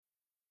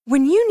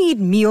When you need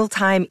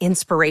mealtime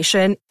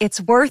inspiration,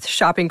 it's worth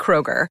shopping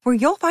Kroger, where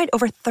you'll find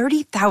over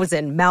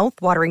 30,000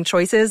 mouth-watering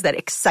choices that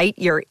excite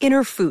your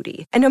inner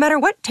foodie. And no matter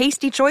what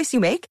tasty choice you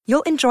make,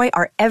 you'll enjoy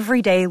our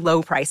everyday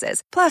low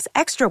prices, plus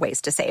extra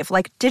ways to save,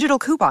 like digital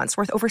coupons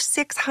worth over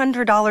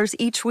 $600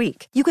 each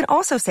week. You can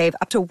also save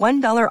up to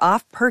 $1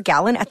 off per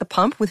gallon at the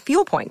pump with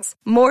fuel points.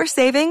 More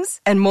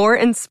savings and more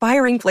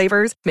inspiring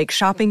flavors make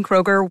shopping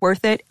Kroger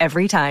worth it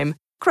every time.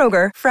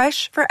 Kroger,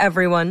 fresh for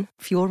everyone.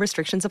 Fuel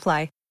restrictions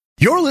apply.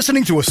 You're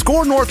listening to a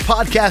Score North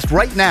podcast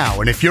right now,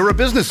 and if you're a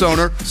business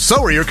owner, so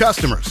are your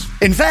customers.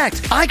 In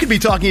fact, I could be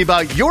talking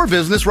about your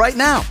business right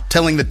now,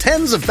 telling the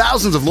tens of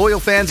thousands of loyal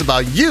fans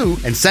about you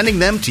and sending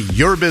them to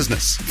your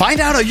business. Find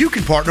out how you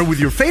can partner with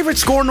your favorite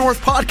Score North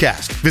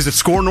podcast. Visit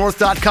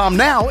scorenorth.com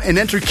now and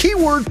enter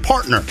keyword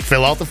partner.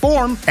 Fill out the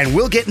form, and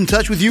we'll get in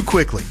touch with you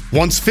quickly.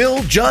 Once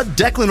Phil, Judd,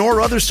 Declan, or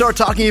others start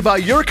talking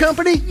about your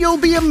company, you'll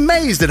be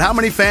amazed at how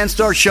many fans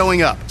start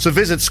showing up. So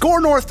visit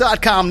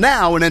scorenorth.com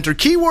now and enter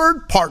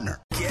keyword partner.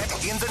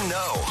 Get in the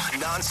know.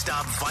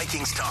 Non-stop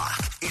Vikings talk.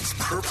 It's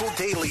Purple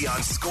Daily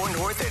on Score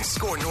North and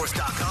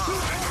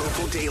ScoreNorth.com.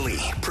 Purple Daily,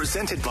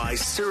 presented by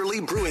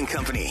Surly Brewing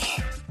Company.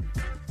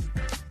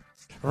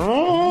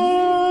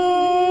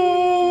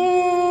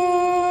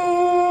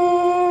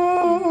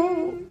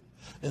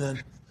 And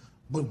then,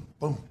 boom,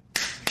 boom.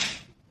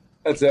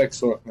 That's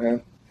excellent,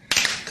 man.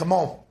 Come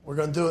on, we're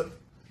going to do it.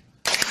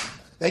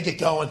 They get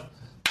going.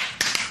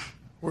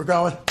 We're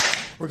going.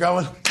 We're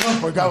going.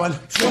 We're going.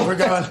 We're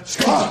going.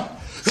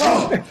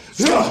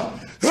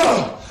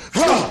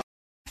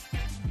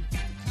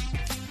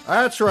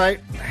 That's right.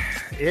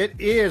 It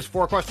is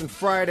 4-Question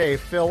Friday.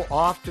 Phil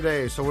off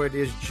today, so it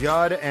is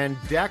Judd and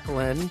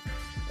Declan.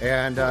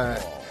 And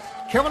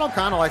Kevin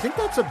O'Connell, I think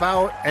that's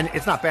about, and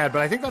it's not bad,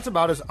 but I think that's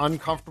about as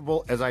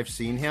uncomfortable as I've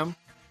seen him.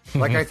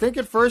 Like, I think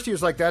at first he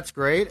was like, that's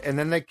great, and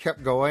then they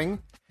kept going.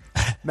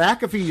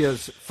 McAfee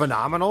is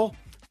phenomenal.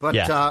 But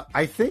yeah.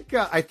 I think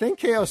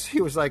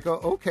KOC was like,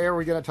 oh, okay, are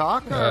we going to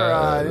talk?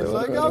 Or he's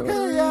like,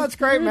 okay, yeah, it's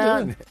great,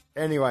 man.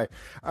 Anyway,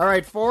 all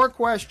right,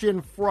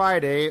 4-Question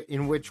Friday,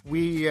 in which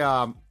we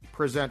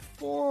present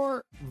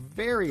 4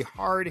 very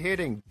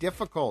hard-hitting,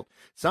 difficult,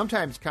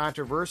 sometimes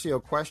controversial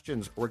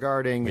questions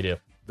regarding the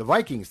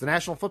Vikings, the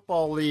National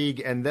Football League,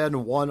 and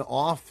then one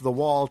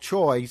off-the-wall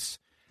choice,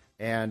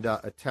 and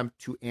attempt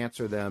to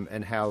answer them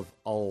and have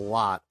a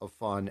lot of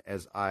fun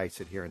as I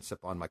sit here and sip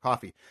on my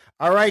coffee.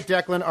 All right,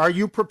 Declan, are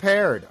you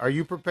prepared? Are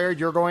you prepared?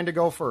 You're going to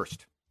go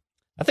first.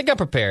 I think I'm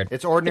prepared.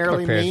 It's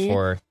ordinarily me,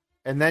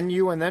 and then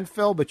you, and then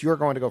Phil, but you're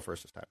going to go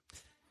first this time.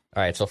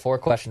 All right, so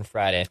 4-Question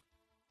Friday.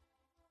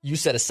 You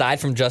said aside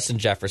from Justin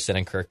Jefferson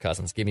and Kirk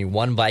Cousins, give me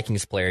one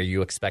Vikings player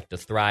you expect to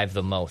thrive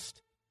the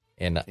most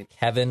in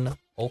Kevin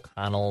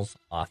O'Connell's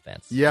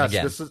offense. Yes,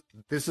 again,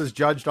 this is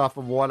judged off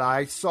of what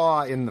I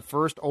saw in the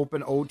first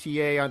open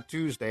OTA on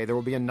Tuesday. There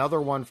will be another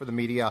one for the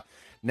media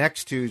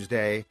next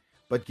Tuesday,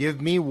 but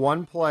give me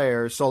one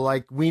player. So,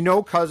 like, we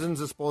know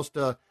Cousins is supposed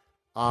to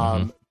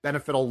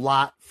benefit a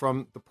lot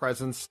from the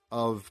presence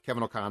of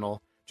Kevin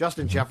O'Connell.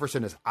 Justin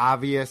Jefferson is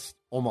obvious,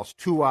 almost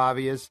too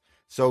obvious.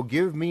 So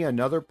give me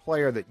another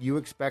player that you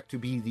expect to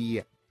be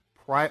the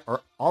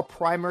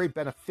primary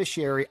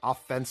beneficiary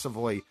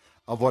offensively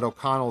of what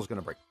O'Connell is going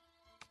to bring.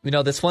 You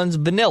know, this one's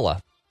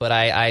vanilla, but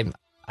I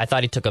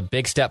thought he took a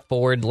big step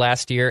forward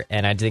last year,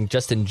 and I think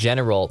just in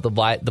general, the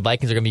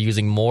Vikings are going to be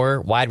using more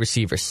wide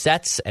receiver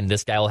sets, and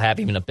this guy will have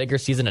even a bigger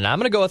season, and I'm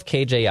going to go with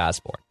KJ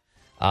Osborne.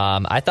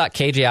 I thought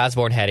KJ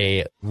Osborne had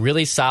a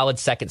really solid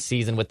second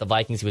season with the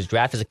Vikings. He was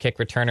drafted as a kick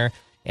returner,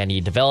 and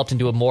he developed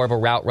into more of a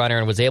route runner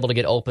and was able to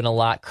get open a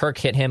lot. Kirk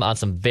hit him on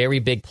some very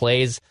big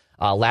plays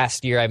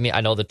last year. I mean,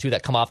 I know the two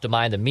that come off to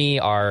mind to me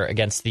are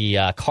against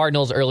the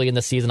Cardinals early in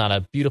the season on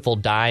a beautiful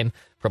dime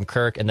from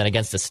Kirk, and then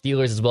against the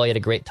Steelers as well. He had a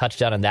great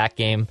touchdown in that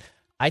game.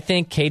 I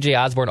think KJ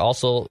Osborne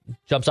also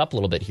jumps up a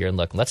little bit here. And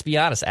look, let's be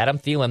honest, Adam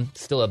Thielen,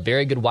 still a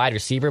very good wide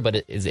receiver,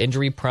 but is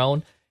injury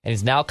prone, and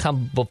he's now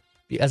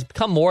has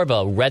become more of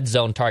a red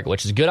zone target,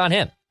 which is good on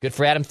him. Good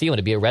for Adam Thielen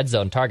to be a red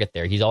zone target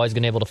there. He's always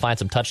been able to find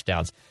some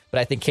touchdowns.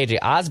 But I think KJ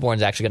Osborne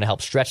is actually going to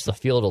help stretch the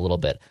field a little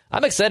bit.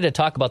 I'm excited to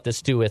talk about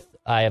this, too,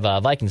 I have a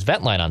Vikings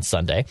Vent Line on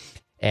Sunday.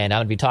 And I'm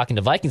going to be talking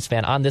to Vikings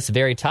fan on this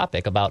very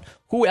topic about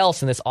who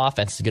else in this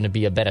offense is going to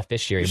be a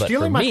beneficiary. You're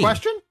stealing my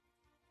question?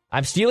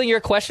 I'm stealing your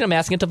question. I'm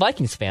asking it to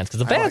Vikings fans because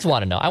the fans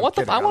want to know. I want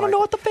to know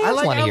what the fans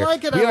want to hear.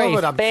 We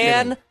are a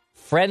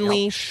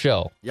fan-friendly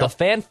show. Yep. The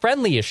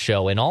fan-friendliest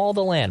show in all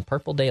the land,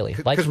 Purple Daily.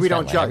 Because we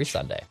don't judge. Every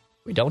Sunday.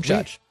 We don't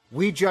judge.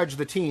 We judge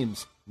the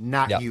teams,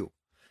 not you.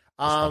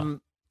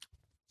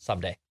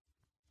 Someday.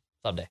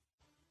 Don't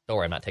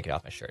worry, I'm not taking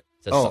off my shirt.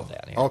 It says someday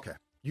on here. Okay.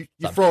 You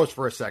froze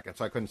for a second,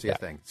 so I couldn't see a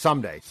thing.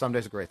 Someday.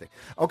 Someday's a great thing.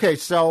 Okay,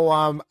 so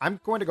I'm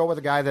going to go with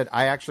a guy that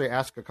I actually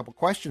asked a couple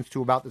questions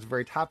to about this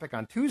very topic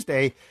on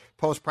Tuesday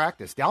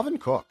post-practice. Dalvin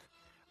Cook.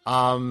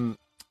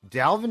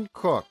 Dalvin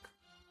Cook,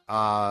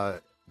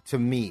 to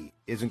me,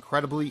 is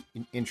incredibly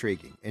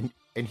intriguing, and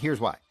here's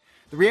why.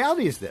 The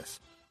reality is this.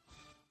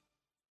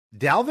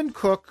 Dalvin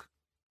Cook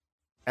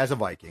as a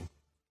Viking,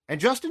 and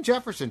Justin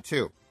Jefferson,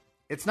 too,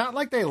 it's not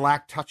like they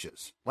lack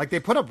touches. Like, they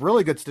put up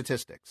really good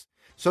statistics.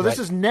 So this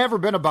has never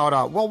been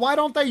about, well, why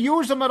don't they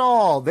use them at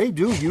all? They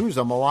do use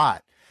them a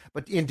lot.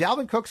 But in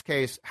Dalvin Cook's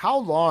case, how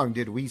long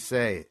did we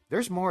say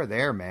there's more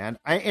there, man?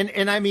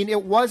 I mean,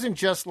 it wasn't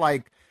just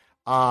like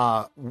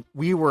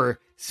we were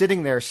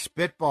sitting there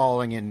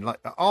spitballing and like,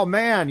 oh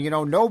man,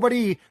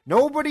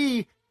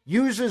 nobody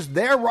uses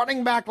their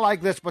running back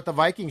like this, but the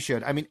Vikings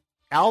should. I mean,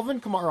 Alvin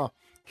Kamara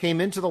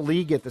came into the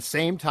league at the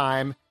same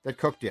time that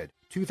Cook did,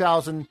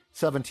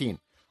 2017.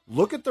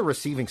 Look at the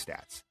receiving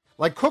stats.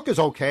 Like, Cook is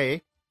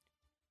okay.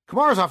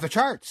 Kamara's off the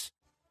charts.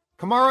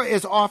 Kamara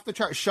is off the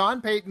chart.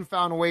 Sean Payton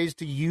found ways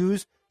to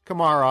use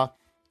Kamara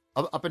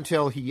up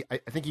until I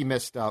think he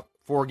missed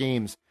 4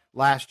 games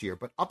last year.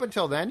 But up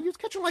until then, he was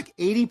catching like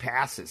 80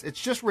 passes.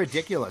 It's just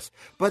ridiculous.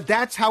 But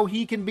that's how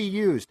he can be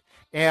used.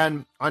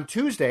 And on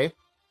Tuesday,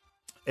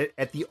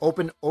 at the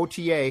open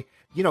OTA,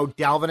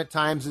 Dalvin at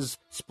times is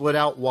split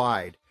out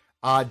wide.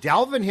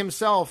 Dalvin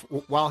himself,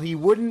 while he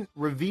wouldn't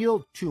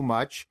reveal too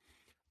much,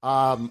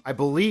 I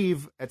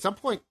believe at some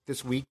point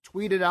this week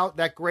tweeted out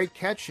that great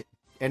catch.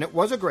 And it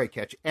was a great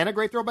catch and a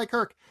great throw by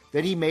Kirk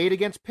that he made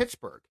against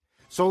Pittsburgh.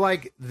 So,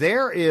 like,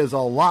 there is a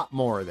lot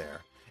more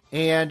there.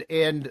 And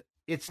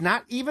it's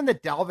not even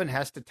that Dalvin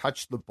has to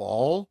touch the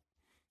ball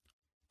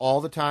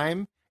all the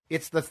time.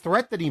 It's the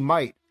threat that he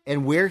might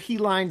and where he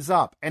lines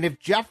up. And if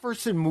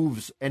Jefferson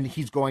moves, and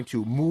he's going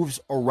to, moves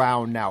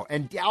around now.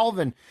 And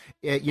Dalvin,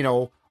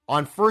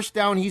 on first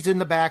down, he's in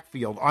the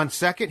backfield. On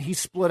second, he's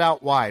split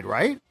out wide,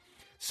 right?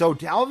 So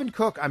Dalvin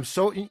Cook, I'm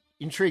so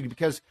intrigued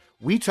because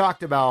we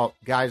talked about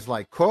guys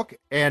like Cook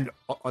and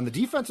on the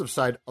defensive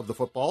side of the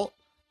football,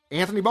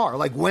 Anthony Barr.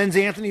 Like, when's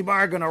Anthony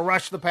Barr going to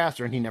rush the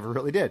passer? And he never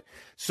really did.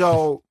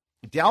 So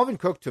Dalvin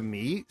Cook, to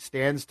me,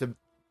 stands to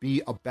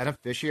be a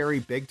beneficiary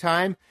big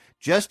time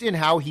just in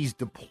how he's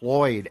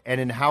deployed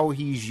and in how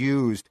he's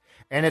used.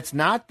 And it's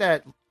not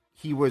that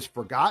he was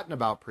forgotten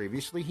about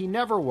previously. He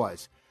never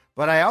was.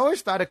 But I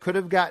always thought it could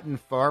have gotten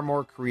far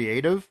more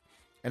creative.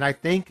 And I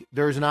think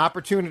there's an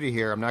opportunity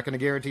here. I'm not going to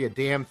guarantee a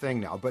damn thing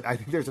now, but I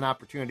think there's an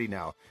opportunity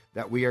now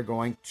that we are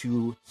going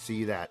to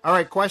see that. All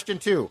right, question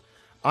 2.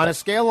 On a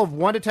scale of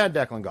 1 to 10,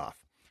 Declan Goff,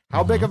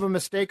 how big of a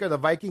mistake are the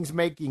Vikings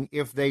making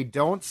if they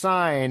don't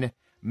sign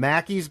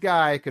Mackey's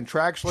guy,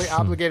 contractually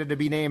obligated to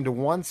be named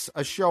once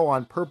a show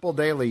on Purple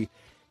Daily,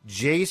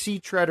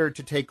 J.C. Tretter,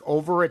 to take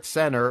over at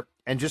center?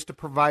 And just to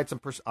provide some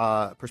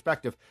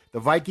perspective, the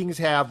Vikings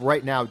have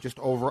right now just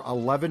over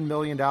 $11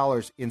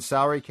 million in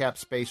salary cap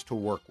space to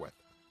work with.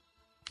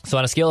 So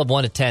on a scale of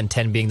 1 to 10,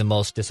 10 being the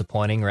most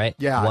disappointing, right?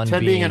 Yeah,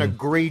 10 being an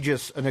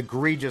egregious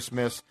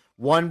miss.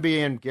 1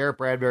 being Garrett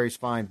Bradbury's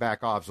fine,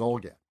 back off,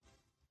 Zolgad.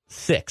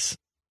 6.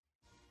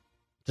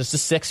 Just a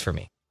 6 for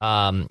me.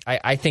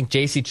 I think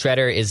J.C.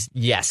 Tretter is,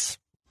 yes.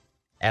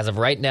 As of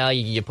right now,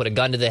 you put a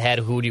gun to the head,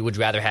 who would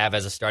you rather have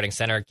as a starting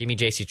center? Give me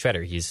J.C.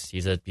 Tretter.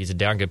 He's a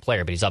darn good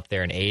player, but he's up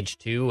there in age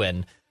too,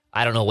 and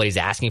I don't know what he's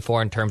asking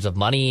for in terms of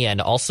money.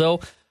 And also,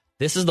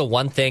 this is the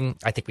one thing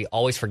I think we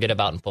always forget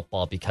about in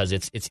football because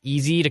it's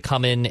easy to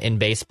come in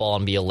baseball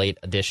and be a late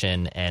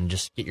addition and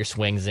just get your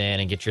swings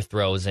in and get your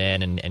throws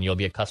in, and you'll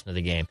be accustomed to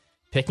the game.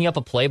 Picking up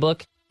a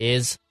playbook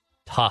is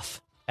tough,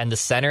 and the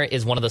center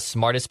is one of the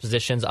smartest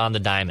positions on the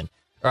diamond,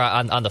 or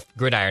on the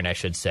gridiron, I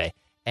should say.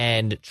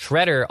 And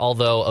Tretter,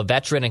 although a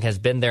veteran and has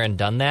been there and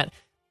done that,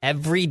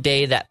 every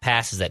day that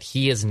passes that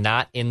he is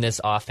not in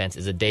this offense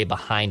is a day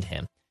behind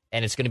him.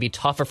 And it's going to be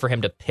tougher for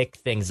him to pick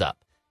things up.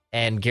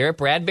 And Garrett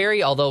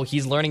Bradbury, although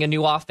he's learning a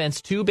new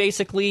offense too,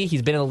 basically,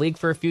 he's been in the league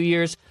for a few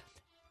years,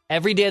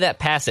 every day that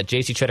passes that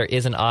J.C. Tretter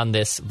isn't on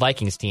this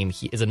Vikings team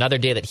is another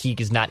day that he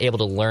is not able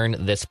to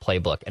learn this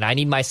playbook. And I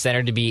need my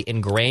center to be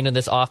ingrained in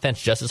this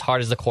offense just as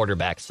hard as the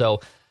quarterback.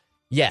 So,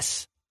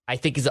 yes, I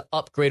think he's an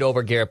upgrade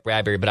over Garrett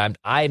Bradbury, but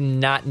I'm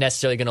not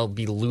necessarily going to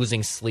be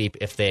losing sleep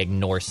if they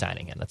ignore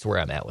signing him. That's where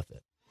I'm at with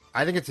it.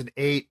 I think it's an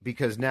 8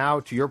 because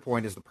now, to your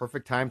point, is the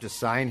perfect time to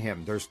sign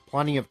him. There's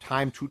plenty of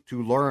time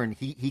to learn.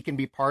 He can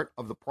be part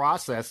of the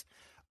process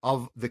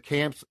of the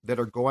camps that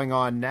are going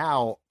on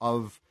now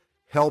of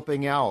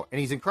helping out. And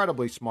he's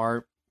incredibly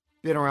smart,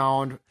 been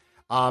around.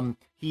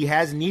 He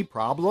has knee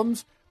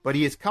problems, but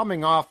he is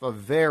coming off a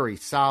very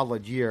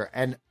solid year.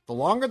 And the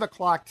longer the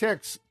clock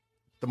ticks,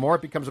 the more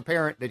it becomes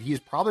apparent that he's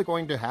probably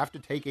going to have to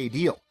take a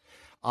deal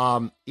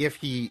if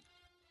he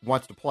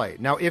wants to play.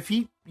 Now, if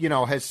he,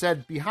 has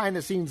said behind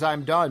the scenes,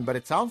 I'm done, but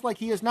it sounds like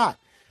he is not.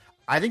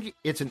 I think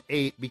it's an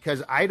 8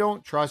 because I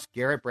don't trust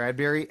Garrett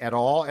Bradbury at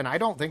all, and I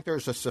don't think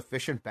there's a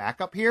sufficient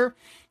backup here.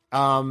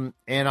 And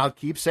I'll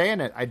keep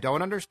saying it. I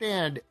don't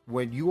understand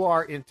when you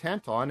are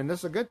intent on, and this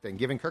is a good thing,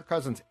 giving Kirk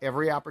Cousins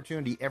every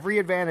opportunity, every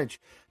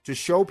advantage to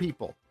show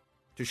people,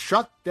 to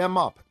shut them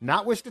up,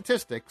 not with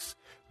statistics,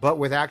 but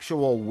with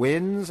actual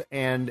wins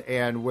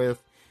and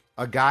with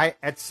a guy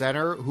at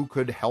center who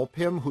could help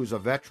him, who's a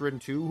veteran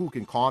too, who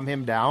can calm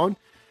him down.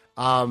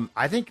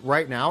 I think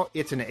right now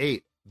it's an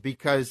 8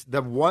 because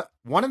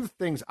one of the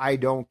things I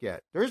don't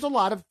get, there's a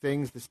lot of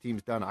things this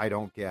team's done I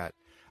don't get,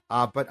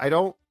 but I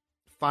don't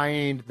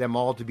find them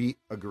all to be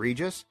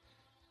egregious.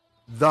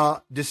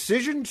 The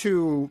decision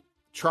to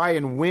try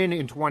and win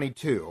in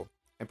 22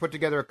 and put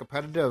together a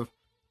competitive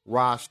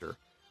roster,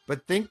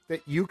 but think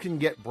that you can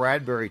get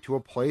Bradbury to a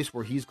place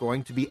where he's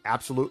going to be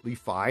absolutely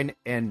fine,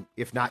 and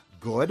if not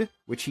good,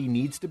 which he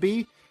needs to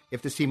be,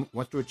 if this team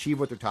wants to achieve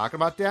what they're talking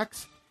about,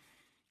 Dex,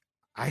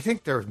 I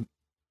think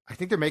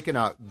they're making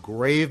a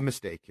grave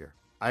mistake here.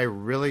 I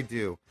really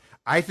do.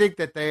 I think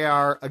that they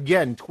are,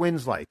 again,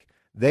 Twins-like.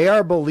 They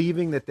are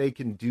believing that they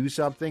can do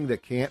something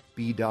that can't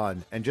be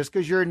done. And just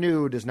because you're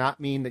new does not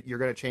mean that you're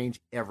going to change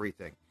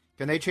everything.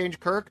 Can they change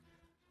Kirk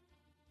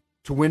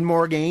to win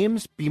more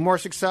games, be more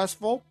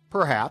successful?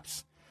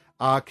 Perhaps.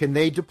 Can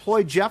they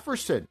deploy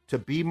Jefferson to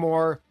be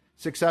more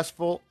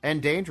successful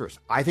and dangerous?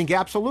 I think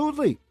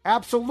absolutely.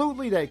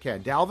 Absolutely they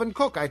can. Dalvin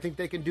Cook, I think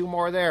they can do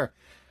more there.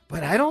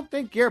 But I don't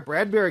think Garrett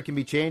Bradbury can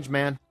be changed,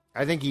 man.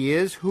 I think he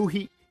is who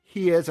he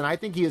is, and I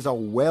think he is a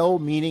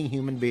well-meaning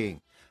human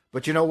being.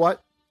 But you know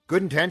what?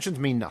 Good intentions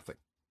mean nothing.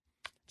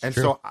 And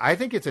so I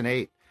think it's an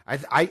 8.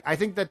 I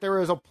think that there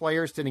is a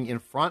player sitting in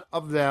front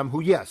of them who,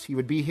 yes, he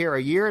would be here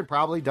a year and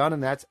probably done,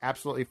 and that's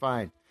absolutely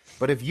fine.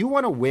 But if you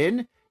want to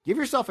win, give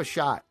yourself a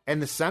shot.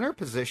 And the center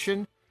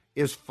position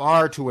is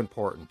far too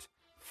important.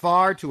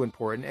 Far too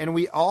important. And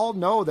we all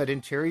know that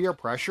interior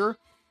pressure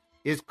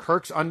is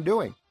Kirk's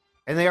undoing.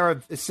 And they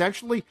are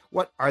essentially,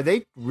 what are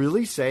they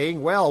really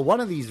saying? Well,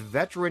 one of these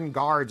veteran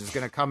guards is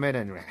going to come in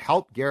and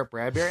help Garrett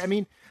Bradbury. I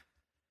mean,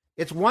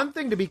 it's one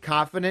thing to be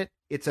confident.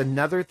 It's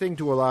another thing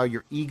to allow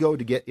your ego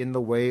to get in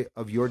the way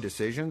of your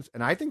decisions.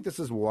 And I think this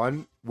is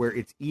one where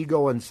it's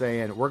ego and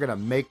saying, we're going to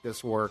make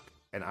this work.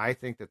 And I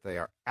think that they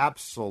are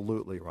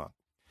absolutely wrong.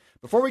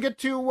 Before we get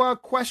to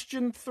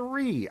question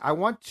 3, I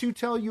want to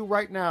tell you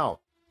right now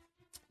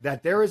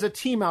that there is a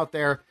team out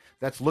there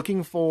that's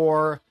looking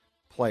for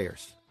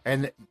players.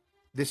 And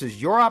this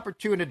is your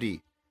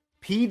opportunity,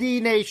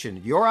 PD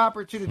Nation, your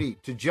opportunity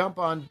to jump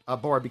on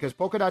board, because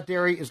Polka Dot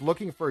Dairy is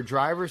looking for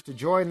drivers to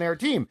join their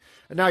team.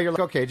 And now you're like,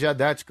 okay, Judd,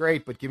 that's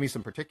great, but give me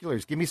some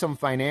particulars. Give me some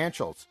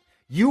financials.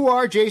 You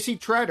are JC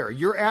Treader.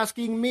 You're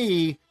asking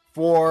me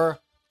for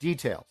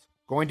details.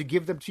 Going to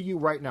give them to you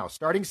right now.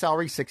 Starting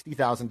salary,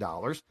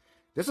 $60,000.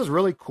 This is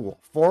really cool.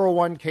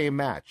 401k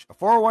match. A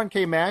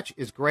 401k match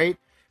is great.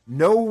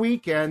 No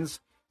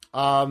weekends.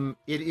 It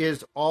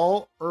is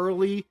all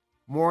early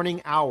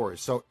morning hours.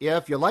 So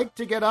if you like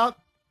to get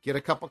up, get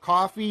a cup of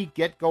coffee,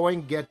 get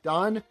going, get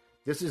done,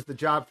 this is the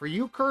job for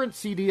you. Current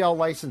CDL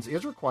license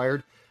is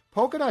required.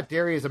 Polka Dot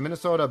Dairy is a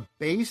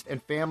Minnesota-based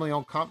and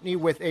family-owned company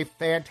with a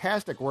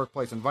fantastic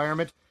workplace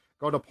environment.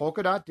 Go to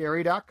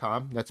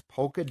polkadotdairy.com. That's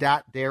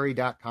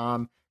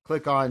polkadotdairy.com.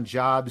 Click on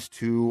jobs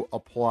to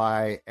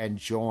apply and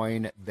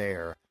join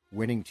their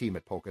winning team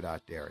at Polka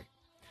Dot Dairy.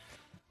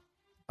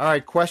 All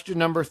right, question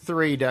number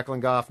 3, Declan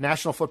Goff,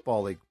 National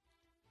Football League.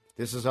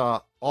 This is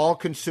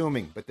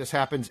all-consuming, but this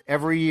happens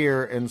every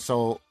year, and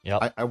so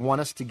I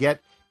want us to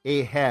get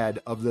ahead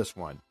of this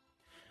one.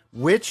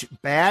 Which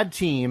bad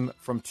team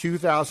from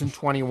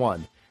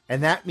 2021,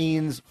 and that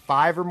means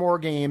 5 or more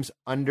games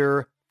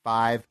under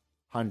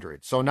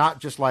 500. So not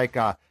just like,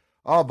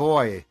 oh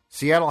boy,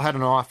 Seattle had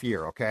an off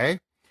year, okay?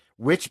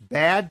 Which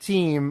bad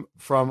team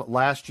from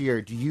last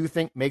year do you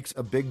think makes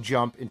a big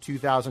jump in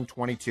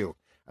 2022?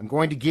 I'm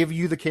going to give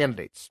you the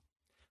candidates.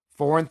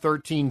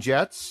 4-13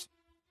 Jets,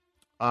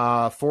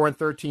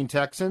 4-13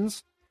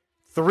 Texans,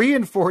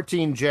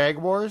 3-14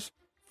 Jaguars,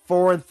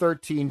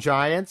 4-13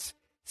 Giants,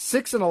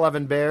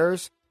 6-11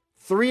 Bears,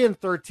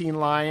 3-13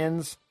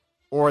 Lions,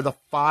 or the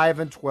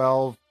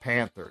 5-12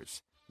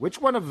 Panthers. Which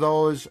one of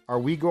those are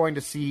we going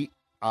to see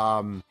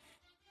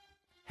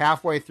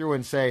halfway through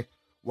and say,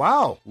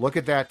 wow, look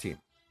at that team?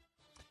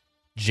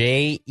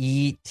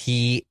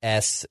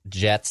 Jets,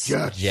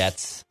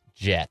 Jets.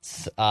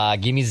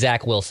 Give me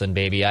Zach Wilson,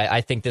 baby. I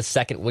think this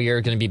second year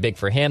is going to be big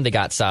for him. They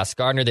got Sauce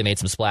Gardner. They made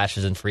some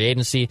splashes in free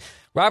agency.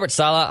 Robert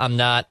Saleh, I'm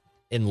not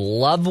in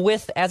love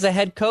with as a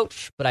head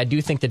coach, but I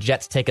do think the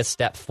Jets take a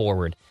step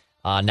forward.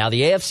 Now,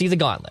 the AFC is a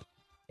gauntlet.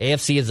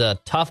 AFC is a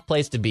tough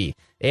place to be.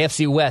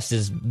 AFC West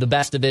is the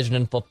best division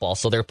in football,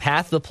 so their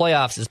path to the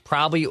playoffs is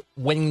probably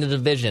winning the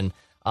division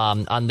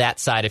on that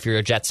side if you're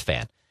a Jets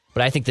fan.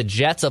 But I think the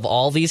Jets, of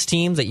all these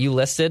teams that you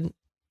listed,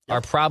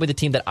 are probably the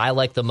team that I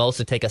like the most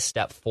to take a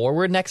step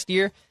forward next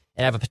year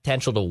and have a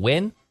potential to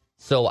win.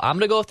 So I'm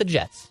going to go with the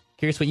Jets.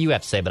 Curious what you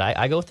have to say, but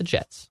I go with the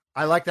Jets.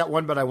 I like that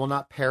one, but I will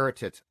not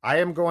parrot it. I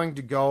am going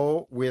to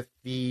go with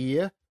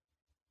the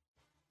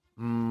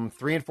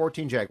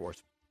 3-14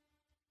 Jaguars.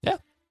 Yeah.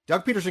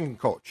 Doug Peterson can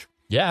coach.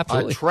 Yeah,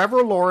 absolutely.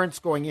 Trevor Lawrence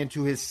going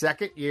into his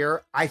second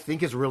year, I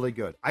think is really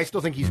good. I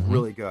still think he's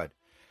really good.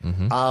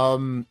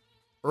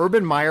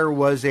 Urban Meyer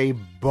was a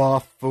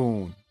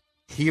buffoon.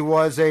 He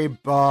was a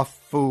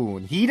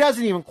buffoon. He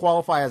doesn't even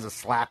qualify as a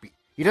slappy.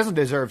 He doesn't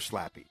deserve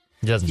slappy.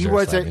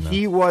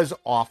 He was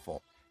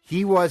awful.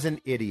 He was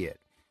an idiot.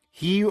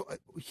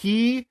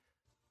 He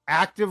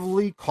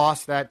actively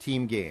cost that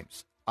team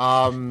games.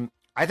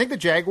 I think the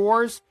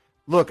Jaguars,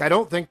 look, I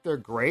don't think they're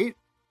great,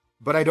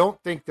 but I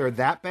don't think they're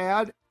that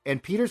bad.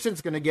 And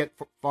Peterson's going to get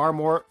far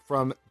more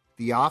from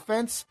the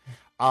offense.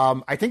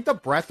 I think the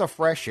breath of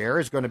fresh air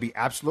is going to be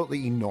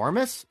absolutely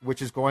enormous,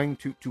 which is going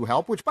to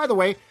help, which, by the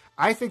way,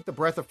 I think the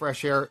breath of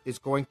fresh air is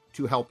going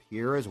to help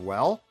here as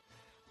well.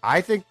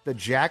 I think the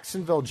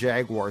Jacksonville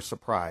Jaguars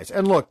surprise.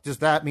 And look, does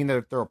that mean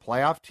that they're a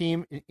playoff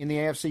team in the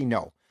AFC?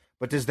 No.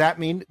 But does that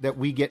mean that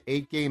we get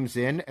 8 games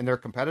in and they're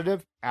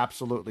competitive?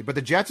 Absolutely. But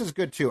the Jets is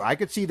good too. I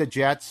could see the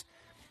Jets,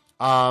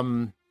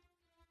 Wilson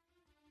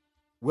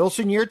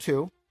year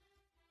 2.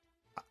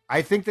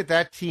 I think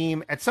that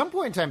team, at some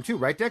point in time too,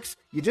 right, Dix?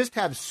 You just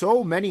have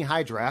so many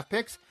high draft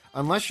picks.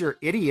 Unless you're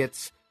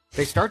idiots,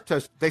 they start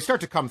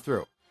to come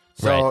through.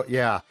 So, right.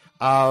 Yeah,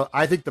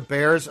 I think the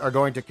Bears are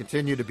going to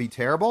continue to be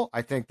terrible.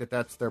 I think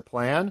that's their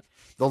plan.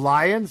 The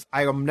Lions,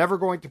 I am never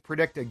going to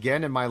predict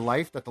again in my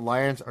life that the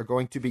Lions are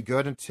going to be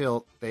good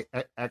until they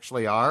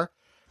actually are.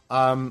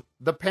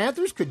 The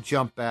Panthers could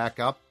jump back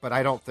up, but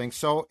I don't think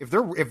so.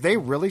 If they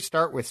really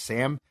start with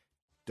Sam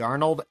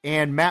Darnold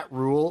and Matt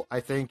Rule,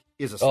 I think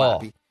is a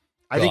slappy.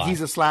 I think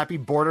he's a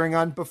slappy, bordering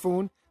on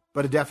buffoon,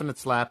 but a definite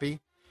slappy.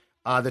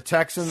 The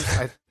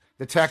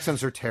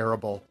Texans are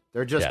terrible.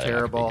 They're just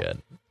terrible.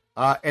 Good.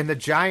 And the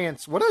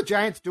Giants, what are the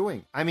Giants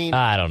doing? I mean,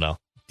 I don't know.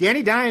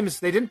 Danny Dimes,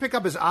 they didn't pick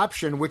up his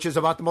option, which is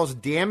about the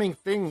most damning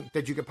thing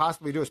that you could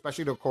possibly do,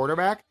 especially to a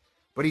quarterback.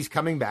 But he's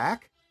coming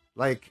back.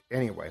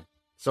 Anyway.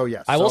 So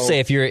yes, I will say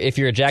if you're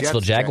a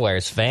Jacksonville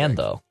Jaguars fan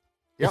though,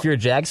 if you're a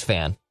Jags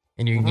fan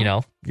and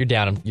you're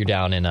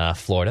down in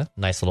Florida,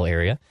 nice little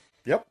area.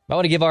 Yep. I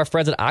want to give our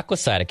friends an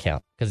Aquaside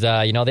account because,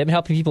 they've been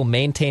helping people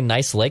maintain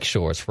nice lake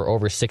shores for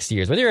over 60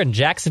 years. Whether you're in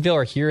Jacksonville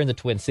or here in the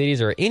Twin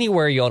Cities or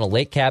anywhere you own a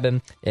lake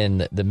cabin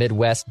in the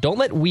Midwest, don't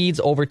let weeds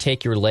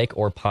overtake your lake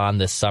or pond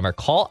this summer.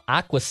 Call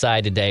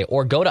Aquaside today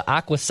or go to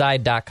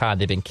aquaside.com.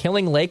 They've been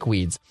killing lake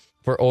weeds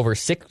for over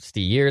 60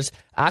 years.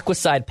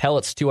 Aquaside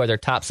pellets, too, are their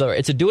top seller.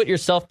 It's a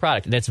do-it-yourself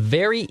product, and it's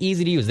very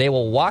easy to use. They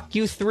will walk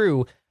you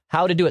through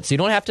how to do it. So you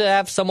don't have to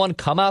have someone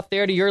come out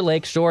there to your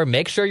lake shore,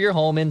 make sure you're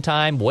home in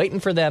time, waiting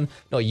for them.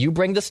 No, you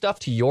bring the stuff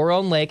to your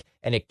own lake,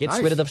 and it gets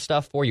rid of the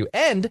stuff for you.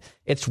 And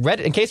it's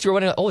in case you're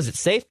wondering, is it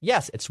safe?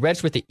 Yes, it's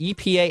registered with the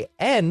EPA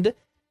and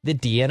the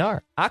DNR.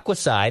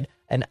 Aquaside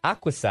and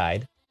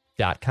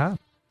aquaside.com.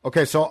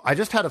 Okay, so I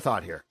just had a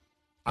thought here.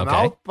 I'm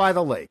out by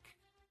the lake.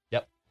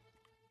 Yep.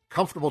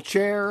 Comfortable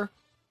chair.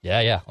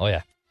 Yeah. Oh,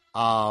 yeah.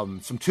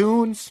 Some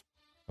tunes.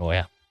 Oh,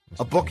 yeah.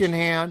 A book in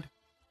hand.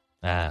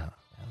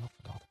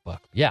 Book.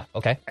 Yeah,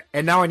 okay.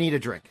 And now I need a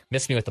drink.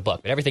 Miss me with the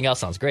book, but everything else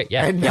sounds great.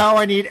 Yeah. And now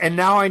I need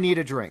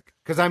a drink.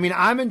 Because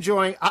I'm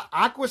enjoying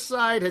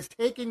Aquaside has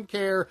taken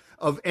care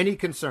of any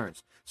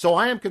concerns. So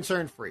I am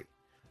concern free.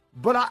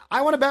 But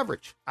I want a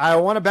beverage. I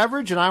want a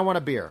beverage and I want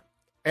a beer.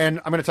 And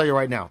I'm going to tell you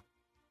right now,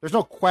 there's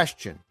no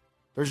question.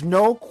 There's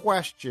no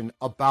question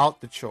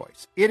about the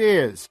choice. It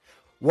is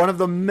one of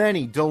the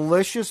many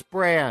delicious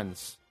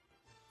brands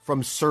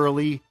from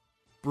Surly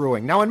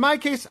Brewing. Now, in my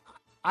case,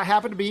 I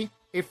happen to be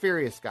a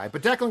Furious guy,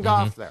 but Declan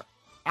Goff there,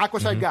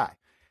 Aquaside guy.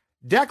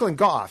 Declan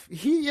Goff,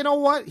 you know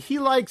what? He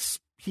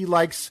likes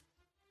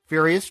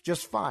Furious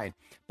just fine.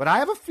 But I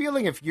have a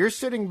feeling if you're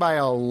sitting by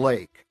a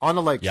lake, on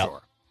the lake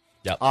shore,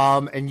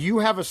 and you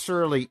have a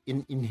Surly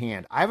in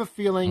hand, I have a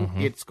feeling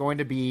it's going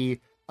to be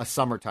a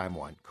summertime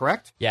one,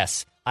 correct?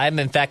 Yes. I'm,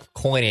 in fact,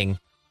 coining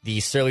the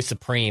Surly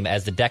Supreme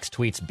as the Dex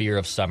Tweets beer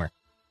of summer.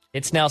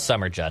 It's now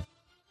summer, Judd.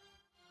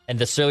 And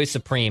the Surly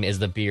Supreme is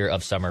the beer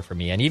of summer for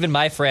me. And even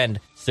my friend,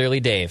 Surly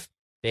Dave,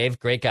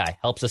 great guy,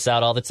 helps us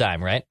out all the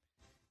time, right?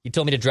 He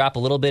told me to drop a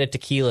little bit of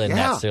tequila in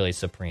that Surly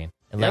Supreme.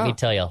 And let me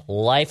tell you,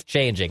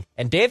 life-changing.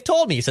 And Dave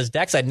told me, he says,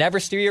 Dex, I'd never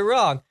steer you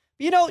wrong.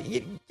 You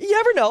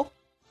never know.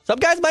 Some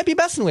guys might be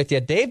messing with you.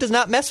 Dave does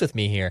not mess with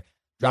me here.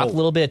 Drop a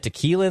little bit of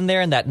tequila in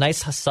there and that nice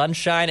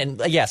sunshine.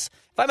 And yes,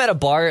 if I'm at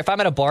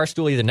a bar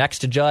stool either next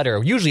to Judd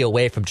or usually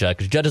away from Judd,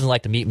 because Judd doesn't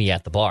like to meet me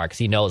at the bar because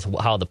he knows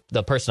how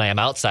the person I am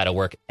outside of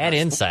work and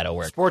inside of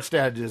work. Sports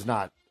Dad does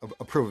not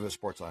approve of the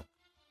sports line.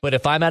 But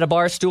if I'm at a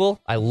bar stool,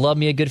 I love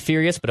me a good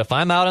Furious. But if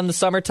I'm out in the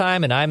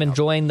summertime and I'm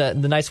enjoying the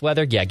nice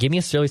weather, give me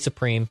a Surly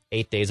Supreme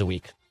 8 days a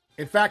week.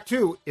 In fact,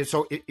 too,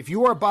 so if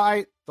you are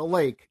by the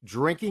lake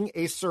drinking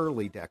a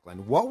Surly,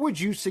 Declan, what would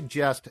you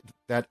suggest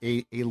that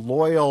a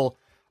loyal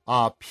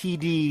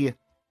PD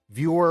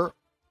viewer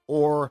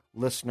or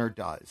listener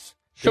does?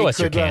 Show us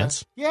your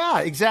cans. Yeah,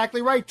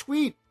 exactly right.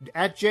 Tweet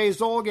at Jay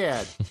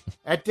Zolgad,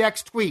 at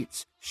Dex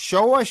Tweets.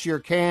 Show us your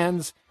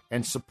cans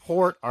and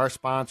support our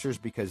sponsors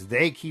because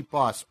they keep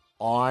us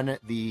on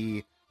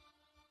the...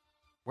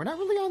 We're not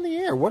really on the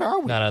air. What are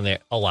we? Not on the air.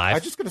 Alive. I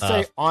was just going to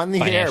say on the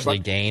financially air.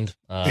 But... gained.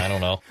 I don't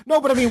know. No,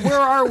 but I mean, where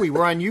are we?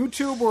 We're on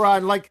YouTube. We're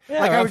on we're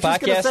on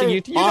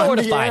podcasting. You know where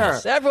to find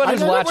us. Everyone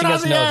who's watching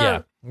us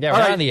knows. Yeah,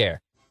 we're on the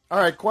air. All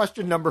right,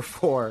 question number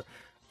 4.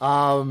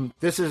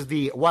 This is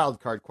the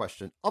wild card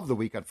question of the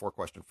week on 4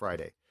 Question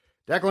Friday.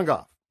 Declan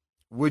Goff,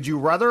 would you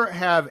rather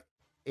have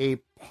a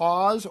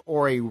pause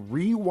or a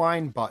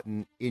rewind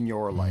button in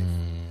your life?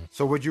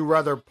 So would you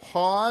rather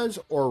pause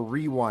or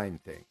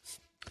rewind things?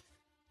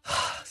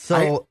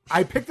 So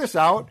I picked this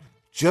out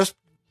just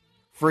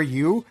for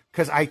you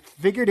because I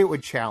figured it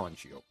would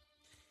challenge you.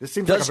 This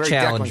seems like a very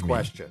Declan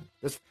question.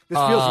 This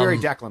feels very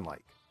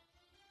Declan-like.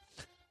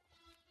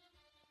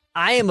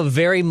 I am a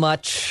very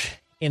much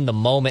in the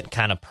moment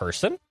kind of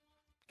person.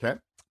 Okay.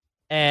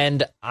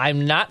 And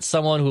I'm not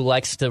someone who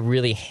likes to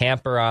really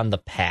hamper on the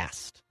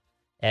past.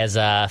 As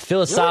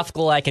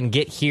philosophical I can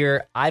get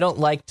here, I don't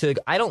like to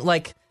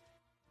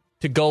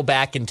go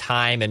back in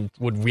time and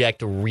would like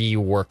to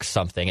rework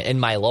something in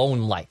my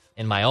own life.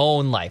 In my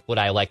own life, would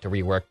I like to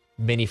rework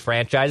many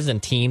franchises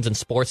and teams and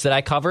sports that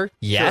I cover?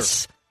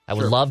 Yes. Sure. I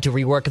would love to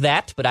rework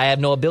that, but I have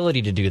no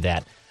ability to do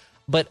that.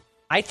 But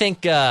I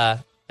think, again,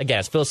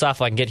 as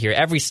philosophical I can get here,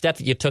 every step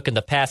that you took in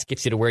the past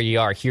gets you to where you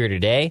are here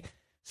today.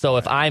 So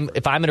if I'm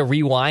going to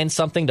rewind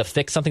something to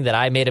fix something that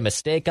I made a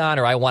mistake on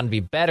or I want to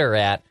be better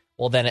at,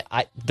 well, then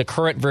the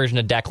current version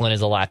of Declan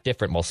is a lot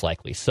different, most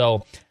likely.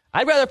 So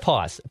I'd rather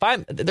pause.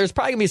 There's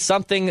probably going to be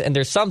something, and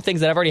there's some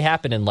things that have already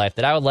happened in life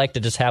that I would like to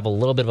just have a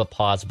little bit of a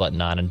pause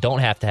button on and don't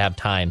have to have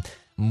time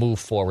move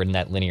forward in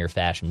that linear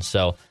fashion.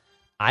 So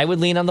I would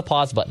lean on the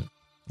pause button.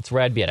 That's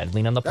where I'd be at. I'd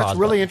lean on the pause button. That's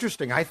really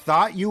interesting. I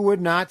thought you would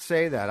not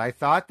say that. I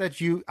thought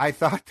that you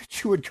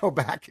would go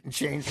back and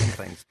change some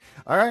things.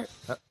 All right.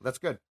 That's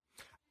good.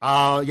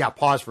 Yeah,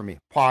 pause for me.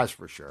 Pause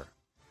for sure.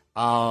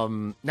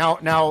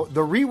 Now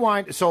the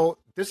rewind. So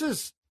this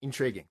is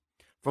intriguing.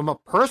 From a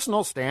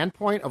personal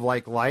standpoint of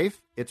like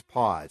life, it's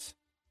pause.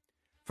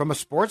 From a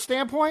sports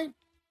standpoint,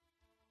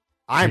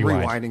 I'm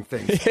rewinding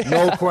things.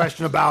 No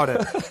question about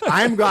it.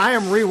 I am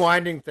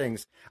rewinding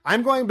things.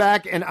 I'm going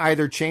back and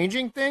either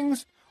changing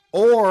things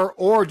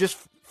or just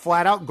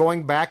flat out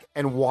going back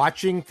and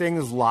watching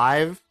things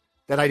live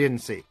that I didn't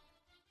see.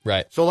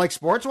 Right. So like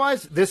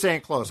sports-wise, this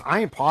ain't close.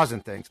 I ain't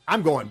pausing things.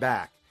 I'm going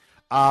back.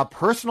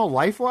 Personal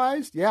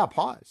life-wise, yeah,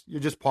 pause.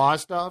 You just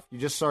pause stuff. You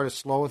just sort of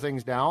slow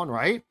things down,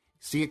 right?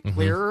 See it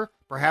clearer,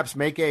 perhaps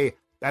make a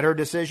better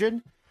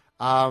decision.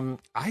 I'm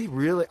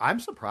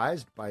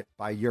surprised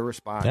by your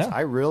response. Yeah.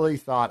 I really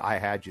thought I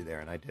had you there,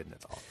 and I didn't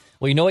at all.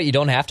 Well, you know what? You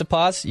don't have to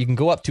pause. You can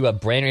go up to a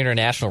Brainerd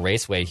International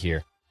Raceway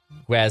here,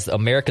 who has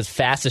America's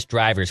fastest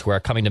drivers who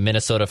are coming to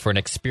Minnesota for an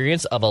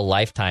experience of a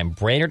lifetime.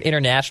 Brainerd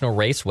International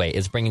Raceway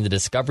is bringing the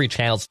Discovery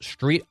Channel's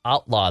Street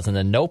Outlaws and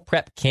the No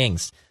Prep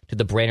Kings to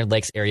the Brainerd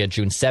Lakes area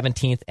June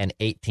 17th and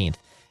 18th.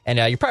 And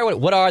you're probably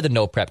wondering, what are the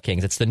No Prep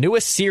Kings? It's the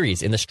newest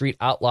series in the Street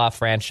Outlaw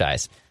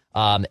franchise.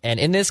 And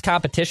in this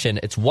competition,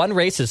 it's one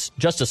race is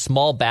just a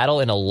small battle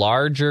in a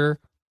larger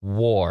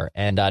war.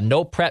 And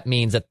no prep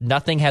means that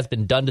nothing has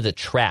been done to the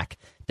track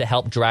to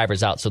help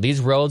drivers out. So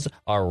these roads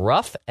are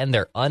rough and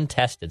they're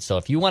untested. So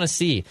if you want to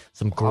see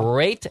some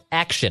great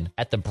action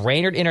at the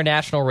Brainerd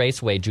International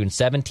Raceway, June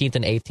 17th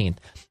and 18th,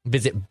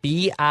 visit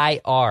BIRMN.com.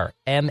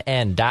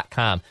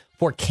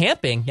 For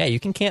camping, yeah, you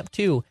can camp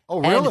too. Oh,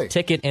 really? And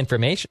ticket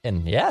information.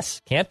 And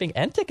yes, camping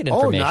and ticket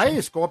information. Oh,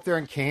 nice. Go up there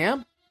and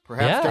camp.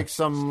 Perhaps take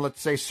some,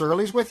 let's say,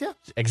 Surleys with you?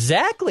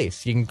 Exactly.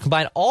 So you can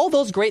combine all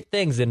those great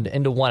things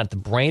into one at the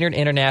Brainerd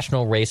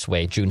International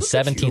Raceway, June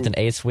 17th and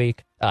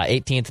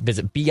 18th.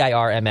 Visit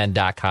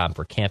BIRMN.com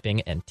for camping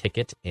and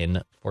ticket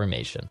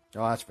information.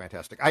 Oh, that's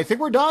fantastic. I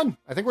think we're done.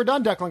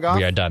 Declan Goff.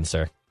 We are done,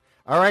 sir.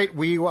 All right,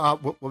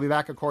 we'll be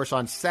back, of course,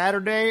 on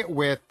Saturday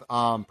with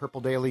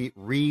Purple Daily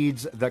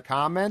reads the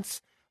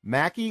comments.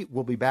 Mackie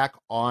will be back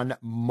on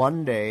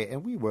Monday,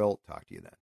 and we will talk to you then.